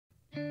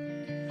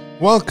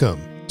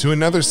Welcome to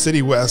another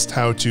CityWest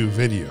how-to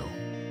video.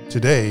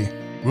 Today,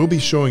 we'll be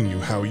showing you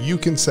how you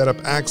can set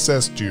up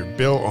access to your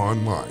bill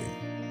online.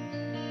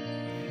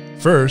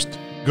 First,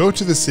 go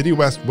to the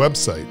CityWest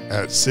website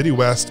at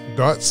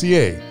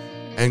citywest.ca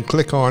and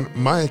click on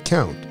My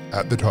Account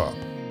at the top.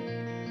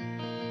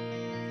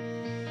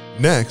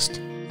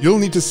 Next, you'll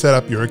need to set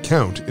up your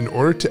account in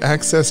order to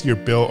access your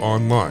bill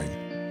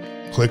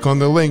online. Click on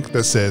the link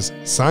that says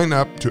Sign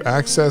up to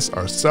access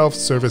our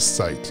self-service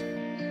site.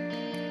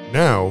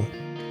 Now,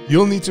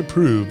 you'll need to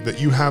prove that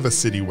you have a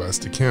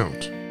CityWest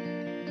account.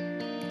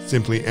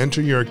 Simply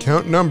enter your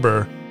account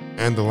number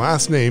and the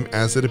last name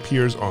as it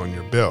appears on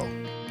your bill.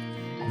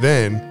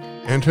 Then,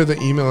 enter the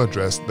email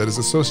address that is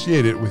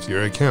associated with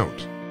your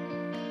account.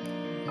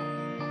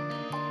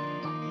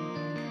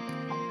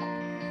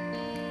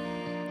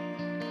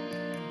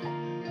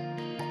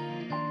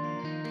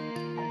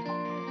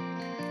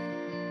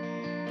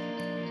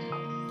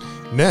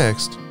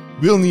 Next,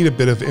 we'll need a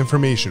bit of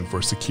information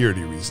for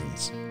security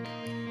reasons.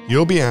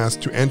 You'll be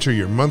asked to enter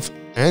your month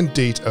and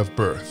date of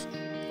birth,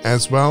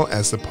 as well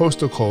as the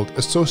postal code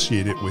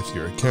associated with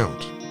your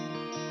account.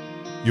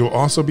 You'll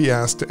also be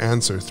asked to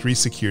answer 3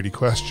 security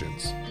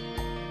questions.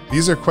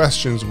 These are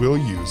questions we'll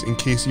use in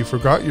case you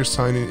forgot your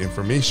sign-in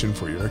information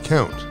for your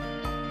account.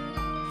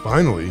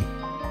 Finally,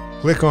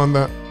 click on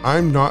the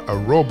I'm not a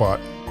robot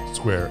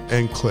square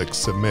and click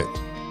Submit.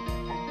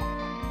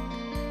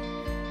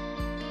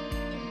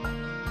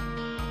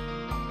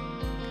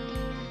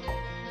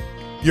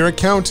 Your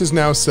account is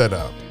now set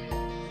up.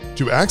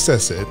 To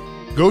access it,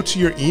 go to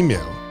your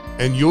email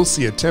and you'll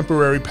see a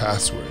temporary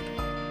password.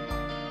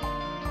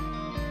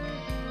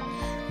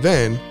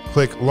 Then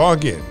click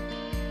Login.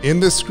 In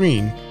this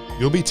screen,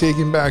 you'll be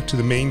taken back to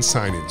the main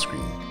sign-in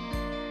screen.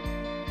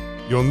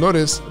 You'll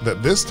notice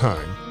that this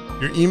time,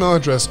 your email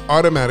address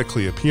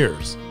automatically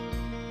appears.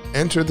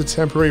 Enter the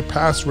temporary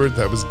password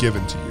that was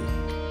given to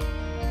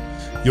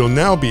you. You'll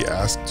now be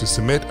asked to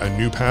submit a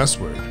new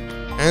password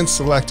and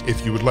select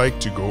if you would like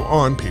to go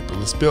on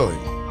paperless billing.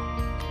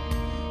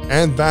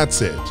 And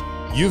that's it.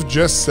 You've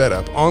just set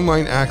up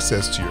online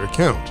access to your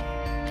account.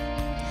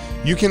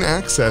 You can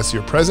access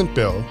your present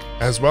bill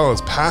as well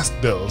as past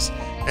bills,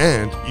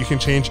 and you can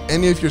change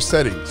any of your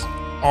settings,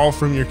 all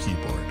from your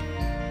keyboard.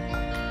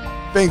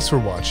 Thanks for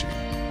watching.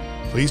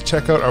 Please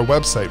check out our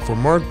website for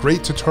more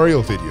great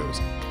tutorial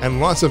videos and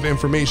lots of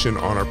information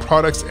on our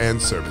products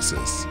and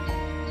services.